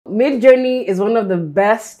Midjourney is one of the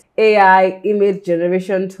best AI image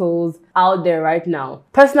generation tools out there right now.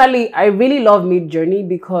 Personally, I really love Midjourney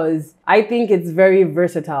because I think it's very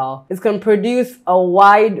versatile. It can produce a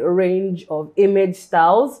wide range of image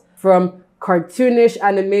styles, from cartoonish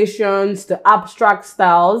animations to abstract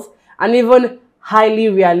styles and even highly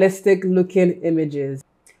realistic looking images.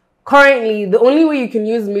 Currently, the only way you can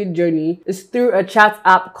use Midjourney is through a chat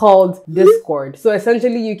app called Discord. So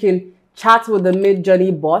essentially, you can chat with the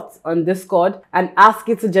Midjourney bot on Discord and ask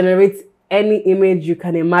it to generate any image you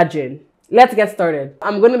can imagine. Let's get started.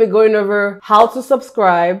 I'm going to be going over how to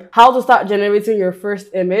subscribe, how to start generating your first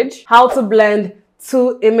image, how to blend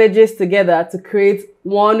two images together to create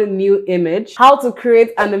one new image, how to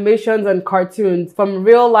create animations and cartoons from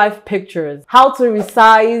real life pictures, how to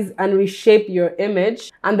resize and reshape your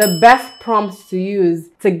image, and the best prompts to use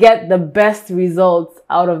to get the best results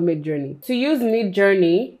out of Midjourney. To use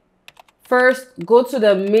Midjourney, first, go to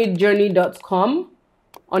the midjourney.com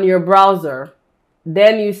on your browser.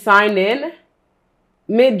 Then you sign in.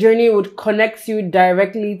 Midjourney would connect you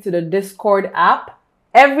directly to the Discord app.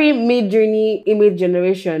 Every Midjourney image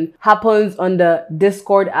generation happens on the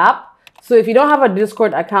Discord app. So if you don't have a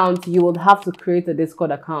Discord account, you will have to create a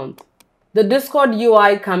Discord account. The Discord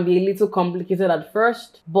UI can be a little complicated at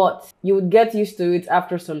first, but you would get used to it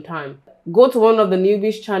after some time. Go to one of the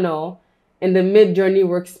newbies channel in the Midjourney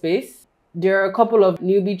workspace. There are a couple of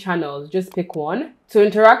newbie channels, just pick one. To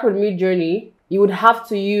interact with Midjourney, you would have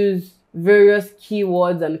to use various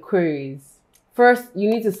keywords and queries. First, you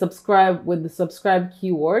need to subscribe with the subscribe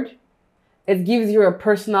keyword. It gives you a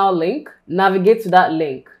personal link. Navigate to that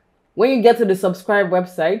link. When you get to the subscribe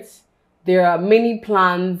website, there are many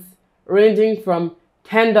plans ranging from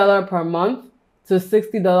 $10 per month to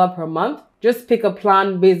 $60 per month. Just pick a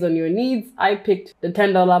plan based on your needs. I picked the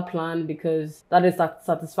 $10 plan because that is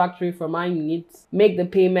satisfactory for my needs. Make the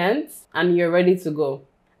payments and you're ready to go.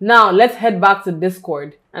 Now let's head back to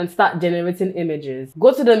Discord and start generating images.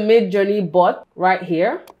 Go to the Midjourney bot right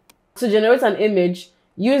here. To generate an image,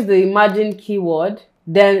 use the imagine keyword,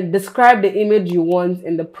 then describe the image you want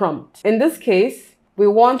in the prompt. In this case, we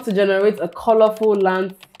want to generate a colorful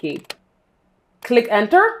landscape. Click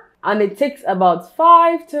enter. And it takes about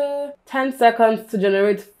 5 to 10 seconds to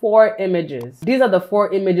generate 4 images. These are the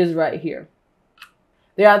 4 images right here.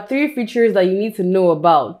 There are 3 features that you need to know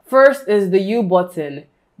about. First is the U button.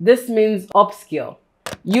 This means upscale.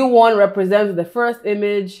 U1 represents the first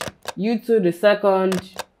image, U2 the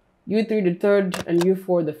second, U3 the third, and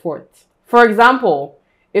U4 the fourth. For example,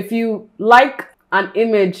 if you like an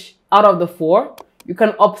image out of the 4, you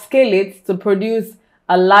can upscale it to produce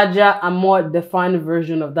a larger and more defined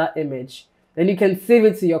version of that image. Then you can save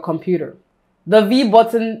it to your computer. The V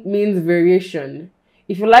button means variation.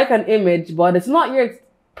 If you like an image, but it's not yet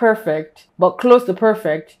perfect, but close to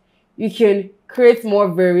perfect, you can create more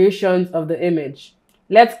variations of the image.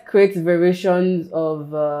 Let's create variations of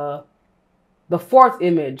the 4th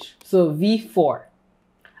image, so V4.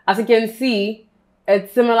 As you can see,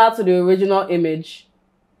 it's similar to the original image,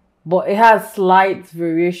 but it has slight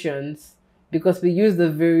variations because we use the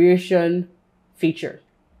variation feature.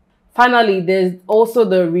 Finally, there's also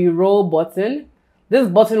the reroll button. This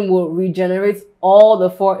button will regenerate all the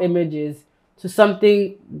 4 images to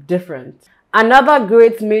something different. Another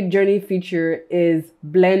great Midjourney feature is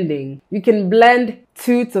blending. You can blend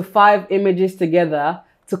 2 to 5 images together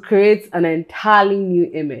to create an entirely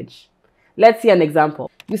new image. Let's see an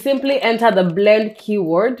example. You simply enter the blend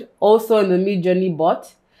keyword, also in the Midjourney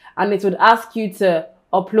bot, and it would ask you to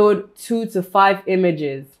upload 2 to 5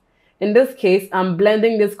 images. In this case, I'm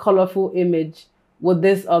blending this colorful image with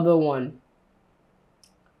this other one.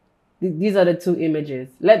 These are the 2 images.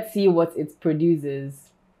 Let's see what it produces.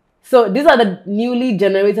 So these are the newly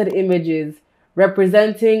generated images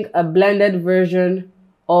representing a blended version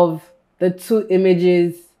of the 2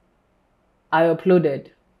 images I uploaded.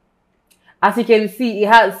 As you can see, it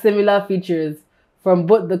has similar features from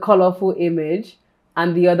both the colorful image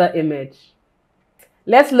and the other image.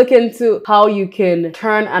 Let's look into how you can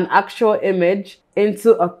turn an actual image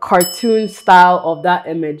into a cartoon style of that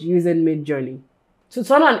image using Midjourney. To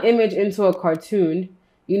turn an image into a cartoon,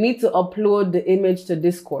 you need to upload the image to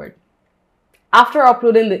Discord. After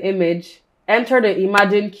uploading the image, enter the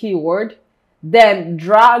imagine keyword, then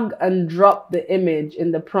drag and drop the image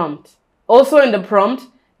in the prompt. Also in the prompt,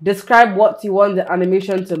 describe what you want the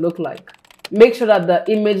animation to look like. Make sure that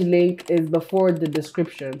the image link is before the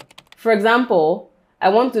description. For example, I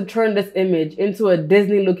want to turn this image into a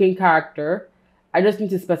Disney looking character. I just need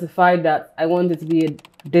to specify that I want it to be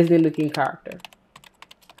a Disney looking character.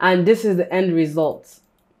 And this is the end result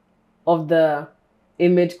of the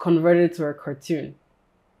image converted to a cartoon.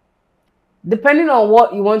 Depending on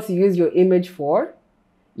what you want to use your image for,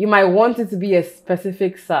 you might want it to be a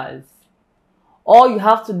specific size. All you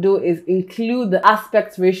have to do is include the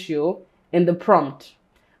aspect ratio in the prompt.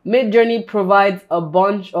 Midjourney provides a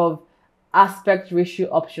bunch of aspect ratio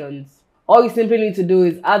options. All you simply need to do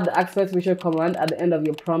is add the aspect ratio command at the end of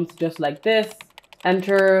your prompt, just like this.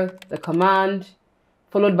 Enter the command,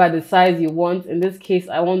 followed by the size you want. In this case,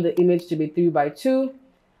 I want the image to be 3x2.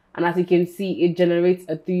 And as you can see, it generates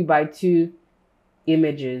a 3x2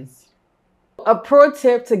 images. A pro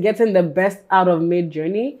tip to getting the best out of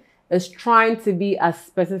Midjourney is trying to be as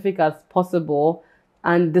specific as possible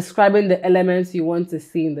and describing the elements you want to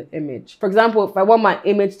see in the image. For example, if I want my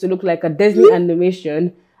image to look like a Disney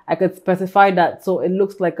animation, I could specify that so it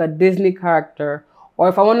looks like a Disney character. Or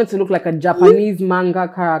if I want it to look like a Japanese manga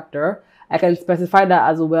character, I can specify that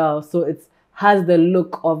as well so it has the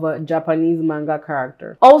look of a Japanese manga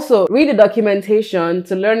character. Also, read the documentation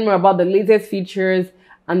to learn more about the latest features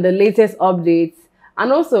and the latest updates,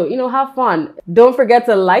 and also, have fun. Don't forget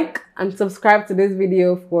to like and subscribe to this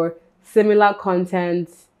video for similar content,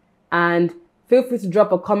 and feel free to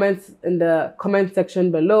drop a comment in the comment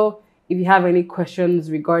section below if you have any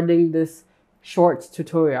questions regarding this short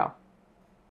tutorial.